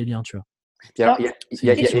tout le temps des liens, tu vois. Alors, je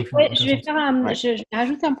vais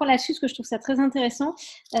rajouter un point là-dessus parce que je trouve ça très intéressant.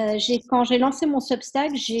 Quand j'ai lancé mon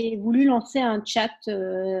Substack, j'ai voulu lancer un chat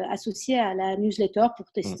associé à la newsletter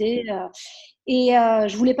pour tester. Et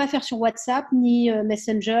je voulais pas faire sur WhatsApp ni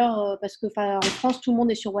Messenger parce que en France tout le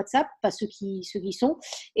monde est sur WhatsApp, pas ceux qui sont.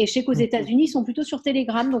 Et je sais qu'aux États-Unis ils sont plutôt sur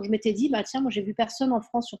Telegram. Donc je m'étais dit bah tiens, moi j'ai vu personne en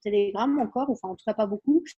France sur Telegram encore, enfin en tout cas pas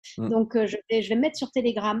beaucoup. Donc je vais me mettre sur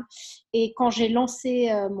Telegram. Et quand j'ai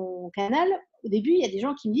lancé mon canal, au début il y a des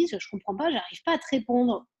gens qui me disent je comprends pas, j'arrive pas à te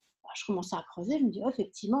répondre. Je commençais à creuser, je me dis, oh,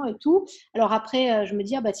 effectivement, et tout. Alors après, je me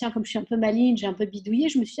dis, ah, bah, tiens, comme je suis un peu maligne, j'ai un peu bidouillé,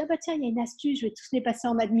 je me suis dit, ah, bah, tiens, il y a une astuce, je vais tous les passer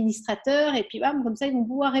en administrateur, et puis, bam, comme ça, ils vont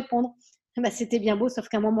pouvoir répondre. Bah, c'était bien beau, sauf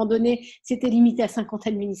qu'à un moment donné, c'était limité à 50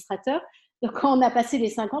 administrateurs. Donc, quand on a passé les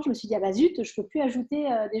 50, je me suis dit, ah, bah, zut, je ne peux plus ajouter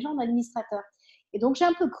des gens en administrateur. Et donc, j'ai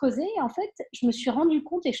un peu creusé, et en fait, je me suis rendu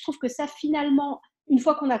compte, et je trouve que ça, finalement, une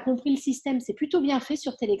fois qu'on a compris le système, c'est plutôt bien fait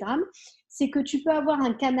sur Telegram, c'est que tu peux avoir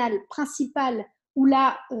un canal principal où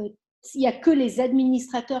là, il n'y a que les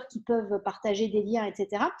administrateurs qui peuvent partager des liens,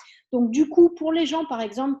 etc. Donc, du coup, pour les gens, par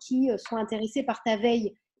exemple, qui sont intéressés par ta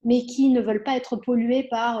veille, mais qui ne veulent pas être pollués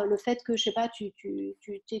par le fait que, je sais pas, tu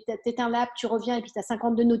éteins l'app, tu reviens et puis tu as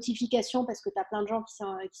 52 notifications parce que tu as plein de gens qui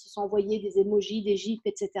se sont envoyés des emojis, des gifs,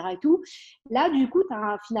 etc. et tout. Là, du coup,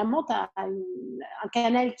 finalement, tu as un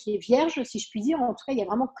canal qui est vierge, si je puis dire. En tout cas, il n'y a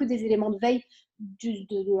vraiment que des éléments de veille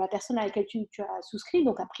de la personne à laquelle tu as souscrit.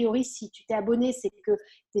 Donc, a priori, si tu t'es abonné, c'est que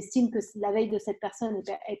tu estimes que la veille de cette personne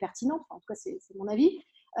est pertinente. Enfin, en tout cas, c'est mon avis.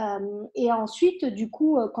 Et ensuite, du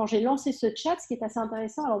coup, quand j'ai lancé ce chat, ce qui est assez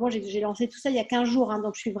intéressant, alors moi, j'ai lancé tout ça il y a 15 jours, hein,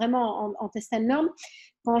 donc je suis vraiment en test and learn.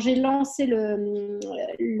 Quand j'ai lancé le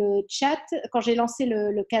chat, quand j'ai lancé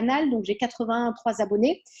le canal, donc j'ai 83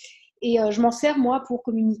 abonnés. Et je m'en sers, moi, pour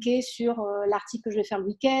communiquer sur l'article que je vais faire le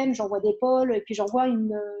week-end. J'envoie des polls et puis j'envoie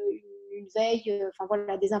une veille, enfin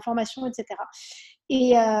voilà, des informations, etc.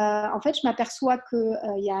 Et en fait, je m'aperçois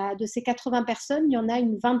qu'il y a de ces 80 personnes, il y en a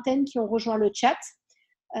une vingtaine qui ont rejoint le chat.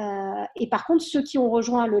 Et par contre, ceux qui ont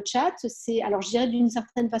rejoint le chat, alors je dirais d'une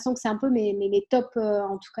certaine façon que c'est un peu mes top,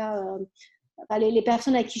 en tout cas, les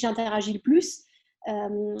personnes avec qui j'interagis le plus.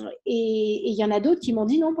 Et il y en a d'autres qui m'ont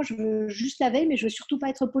dit non, moi je veux juste la veille, mais je veux surtout pas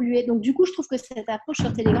être polluée. Donc du coup, je trouve que cette approche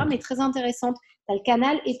sur Telegram est très intéressante. Tu as le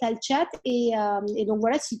canal et tu as le chat. Et donc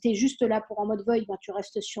voilà, si tu es juste là pour en mode void, ben, tu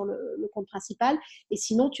restes sur le compte principal. Et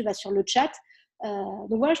sinon, tu vas sur le chat.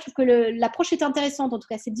 Donc voilà, je trouve que l'approche est intéressante. En tout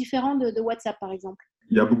cas, c'est différent de WhatsApp, par exemple.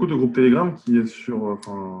 Il y a beaucoup de groupes Telegram qui est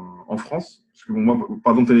en France. Parce que bon, moi,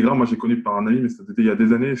 par exemple, Telegram, moi j'ai connu par un ami, mais c'était il y a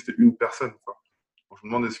des années, c'était une personne. Je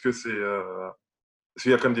me demande, est-ce qu'il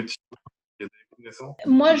y a quand même des petits connaissances?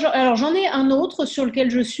 Moi, alors j'en ai un autre sur lequel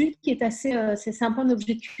je suis, qui est assez, c'est un peu un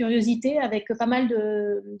objet de curiosité avec pas mal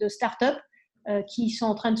de startups qui sont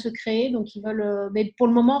en train de se créer. Donc ils veulent, mais pour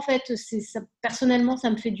le moment, en fait, personnellement, ça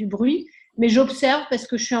me fait du bruit. Mais j'observe parce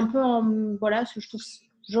que je suis un peu voilà,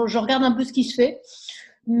 je regarde un peu ce qui se fait.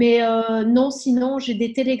 Mais non, sinon, j'ai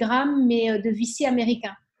des télégrammes, mais de VC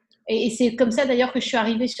américains. Et c'est comme ça d'ailleurs que je suis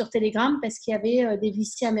arrivée sur Telegram, parce qu'il y avait des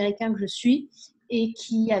VC américains que je suis et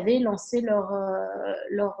qui avaient lancé leur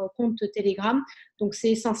compte Telegram. Donc,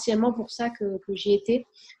 c'est essentiellement pour ça que j'y étais.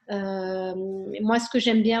 Moi, ce que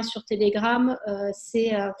j'aime bien sur Telegram,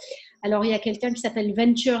 c'est… alors, il y a quelqu'un qui s'appelle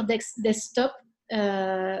Venture Desktop.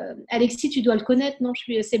 Alexis, tu dois le connaître, non?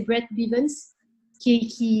 C'est Brett Bevans,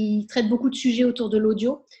 qui traite beaucoup de sujets autour de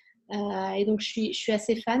l'audio. Et donc, je suis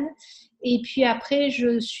assez fan. Et puis après,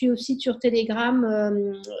 je suis aussi sur Telegram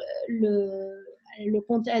le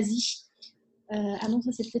compte Asie. Ah non,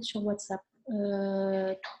 ça c'est peut-être sur WhatsApp.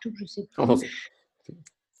 Je sais plus.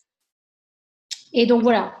 Et donc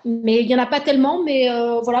voilà. Mais il n'y en a pas tellement. Mais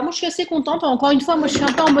voilà, moi je suis assez contente. Encore une fois, moi je suis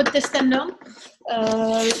un peu en mode test and learn.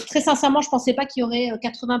 Très sincèrement, je ne pensais pas qu'il y aurait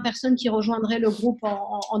 80 personnes qui rejoindraient le groupe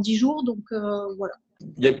en 10 jours. Donc voilà.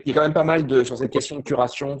 Il y a quand même pas mal sur cette question de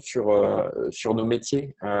curation sur nos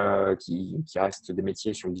métiers qui restent des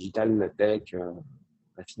métiers sur le digital, la tech,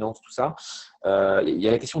 la finance, tout ça. Il y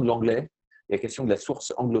a la question de l'anglais, il y a la question de la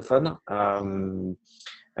source anglophone. Donc,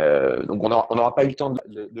 on n'aura pas eu le temps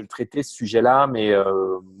de le traiter, ce sujet-là, mais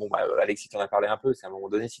Alexis t'en a parlé un peu. C'est à un moment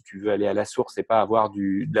donné, si tu veux aller à la source et pas avoir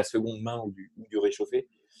de la seconde main ou du réchauffé,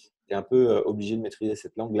 tu es un peu obligé de maîtriser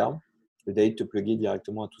cette langue-là. D'aller te plugger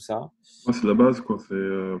directement à tout ça. Moi, c'est la base, quoi.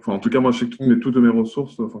 En tout cas, moi, je sais que toutes mes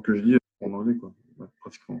ressources que je lis sont en anglais, quoi. Ouais,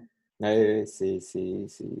 pratiquement. Ouais,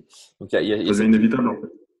 Donc, il y a Ça devient inévitable, en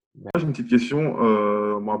fait. Moi, j'ai une petite question,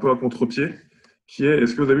 un peu à contre-pied, qui est,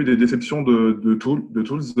 est-ce que vous avez eu des déceptions de tools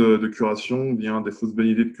de curation ou bien des fausses bonnes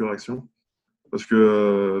idées de curation? Parce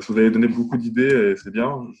que vous avez donné beaucoup d'idées et c'est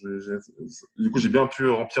bien. Du coup, j'ai bien pu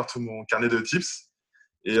remplir tout mon carnet de tips.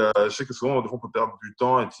 Et je sais que souvent, on peut perdre du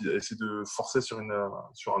temps et puis essayer de forcer sur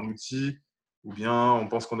un outil, ou bien on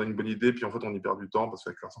pense qu'on a une bonne idée, puis en fait, on y perd du temps parce que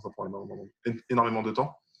la curation, ça prend énormément de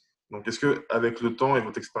temps. Donc, est-ce qu'avec le temps et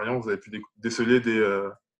votre expérience, vous avez pu déceler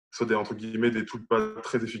soit des, entre guillemets, des tools pas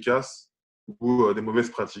très efficaces ou des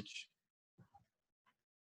mauvaises pratiques?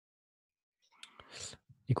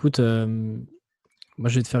 Écoute, moi,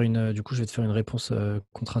 je vais te faire une réponse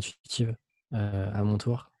contre-intuitive à mon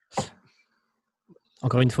tour.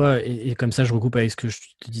 Encore une fois, et comme ça, je recoupe avec ce que je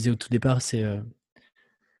te disais au tout départ, c'est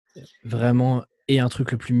vraiment un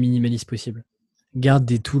truc le plus minimaliste possible. Garde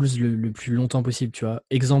des tools le plus longtemps possible, tu vois.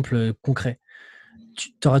 Exemple concret.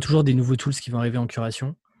 Tu auras toujours des nouveaux tools qui vont arriver en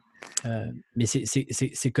curation, mais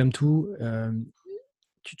c'est comme tout.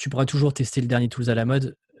 Tu pourras toujours tester le dernier tools à la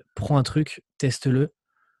mode. Prends un truc, teste-le.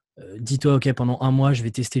 Dis-toi, OK, pendant un mois, je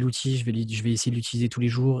vais tester l'outil, je vais essayer de l'utiliser tous les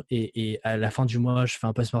jours et à la fin du mois, je fais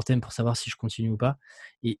un post-mortem pour savoir si je continue ou pas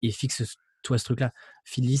et fixe-toi ce truc-là.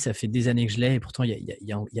 Feedly, ça fait des années que je l'ai et pourtant, il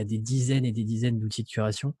y a des dizaines et des dizaines d'outils de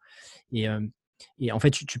curation et en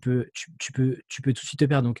fait, tu peux tout de suite te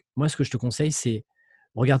perdre. Donc moi, ce que je te conseille, c'est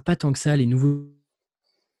regarde pas tant que ça les nouveaux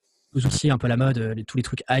outils un peu à la mode, tous les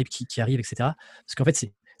trucs hype qui arrivent, etc. Parce qu'en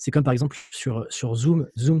fait, c'est comme par exemple sur Zoom.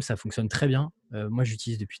 Zoom, ça fonctionne très bien. Moi,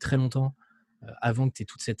 j'utilise depuis très longtemps, avant que tu aies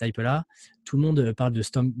toute cette hype-là. Tout le monde parle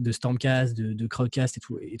de Stormcast, de Crowdcast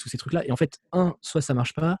et tous ces trucs-là. Et en fait, soit ça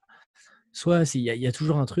marche pas, soit il y a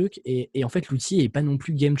toujours un truc. Et en fait, l'outil n'est pas non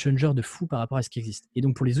plus game changer de fou par rapport à ce qui existe. Et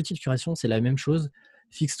donc, pour les outils de curation, c'est la même chose.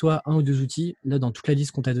 Fixe-toi un ou deux outils. Là, dans toute la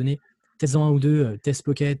liste qu'on t'a donnée, teste-en un ou deux. Test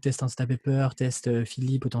Pocket, test Instapaper, test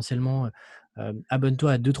Feedly potentiellement.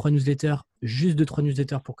 Abonne-toi à 2-3 newsletters, juste 2-3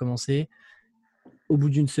 newsletters pour commencer. Au bout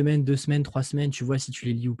d'une semaine, 2 semaines, 3 semaines, tu vois si tu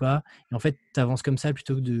les lis ou pas. Et en fait, tu avances comme ça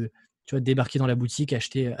plutôt que de débarquer dans la boutique,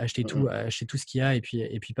 acheter tout ce qu'il y a et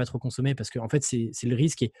puis pas trop consommer parce que en fait, c'est le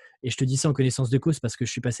risque. Et je te dis ça en connaissance de cause parce que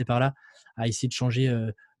je suis passé par là à essayer de changer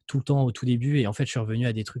tout le temps au tout début. Et en fait, je suis revenu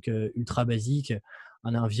à des trucs ultra basiques.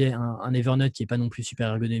 Un Evernote qui n'est pas non plus super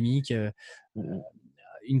ergonomique,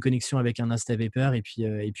 une connexion avec un Instapaper et puis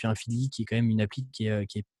un Feedly qui est quand même une appli qui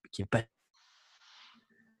est pas.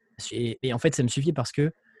 Et en fait, ça me suffit parce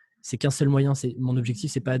que c'est qu'un seul moyen. Mon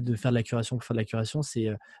objectif, c'est pas de faire de la curation pour faire de la curation, c'est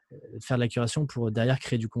de faire de la curation pour derrière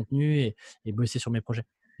créer du contenu et bosser sur mes projets.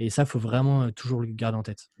 Et ça, il faut vraiment toujours le garder en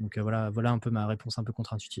tête. Donc voilà un peu ma réponse un peu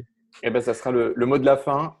contre-intuitive. Eh ben, ça sera le mot de la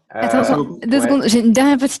fin. Attends, 2 secondes. J'ai une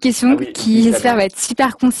dernière petite question qui, j'espère, va être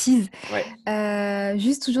super concise. Ouais.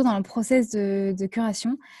 Juste toujours dans le process de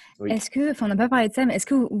curation, est-ce que, on n'a pas parlé de ça, mais est-ce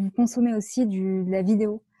que vous consommez aussi de la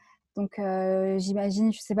vidéo? Donc,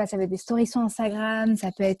 j'imagine, je sais pas, ça peut être des stories sur Instagram, ça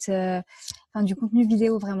peut être du contenu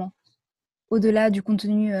vidéo vraiment, au-delà du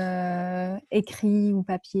contenu écrit ou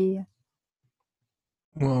papier.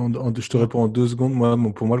 Je te réponds en 2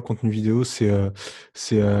 secondes. Pour moi, le contenu vidéo, c'est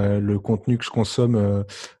le contenu que je consomme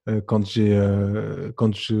quand j'ai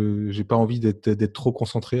pas envie d'être trop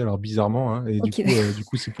concentré. Alors bizarrement, hein, et Ok. du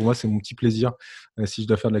coup, pour moi, c'est mon petit plaisir. Si je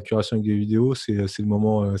dois faire de la curation avec des vidéos, c'est le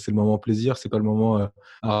moment plaisir, c'est pas le moment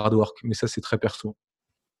hard work. Mais ça, c'est très perso.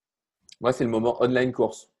 Moi, c'est le moment online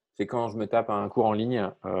course. C'est quand je me tape un cours en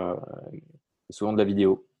ligne, souvent de la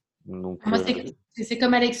vidéo. Donc, moi, c'est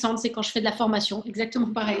comme Alexandre, c'est quand je fais de la formation,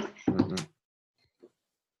 exactement pareil.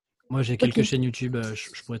 Moi, j'ai quelques chaînes YouTube,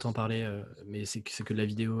 je pourrais t'en parler, mais c'est que de la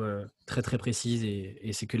vidéo très très précise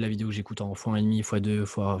et c'est que de la vidéo que j'écoute en x1,5, x2,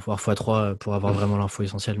 voire x3 pour avoir vraiment l'info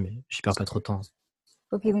essentielle, mais j'y perds pas trop de temps.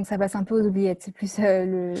 Ok, donc ça passe un peu aux oubliettes, c'est plus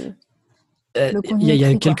le contenu Il y a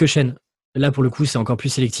écrit, quelques chaînes. Là, pour le coup, c'est encore plus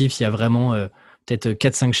sélectif. Il y a vraiment peut-être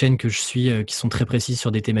 4-5 chaînes que je suis qui sont très précises sur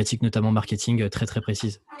des thématiques, notamment marketing, très très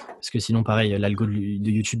précises. Parce que sinon, pareil, l'algo de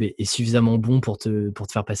YouTube est suffisamment bon pour te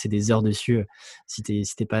faire passer des heures dessus si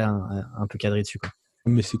t'es pas un peu cadré dessus, quoi.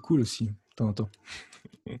 Mais c'est cool aussi, de temps en temps.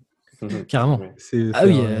 Carrément. C'est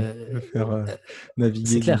faire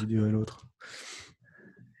naviguer d'une vidéo à l'autre.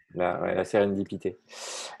 La sérendipité.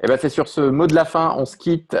 Et ben, c'est sur ce mot de la fin, on se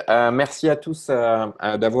quitte. Merci à tous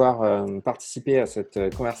d'avoir participé à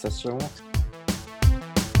cette conversation.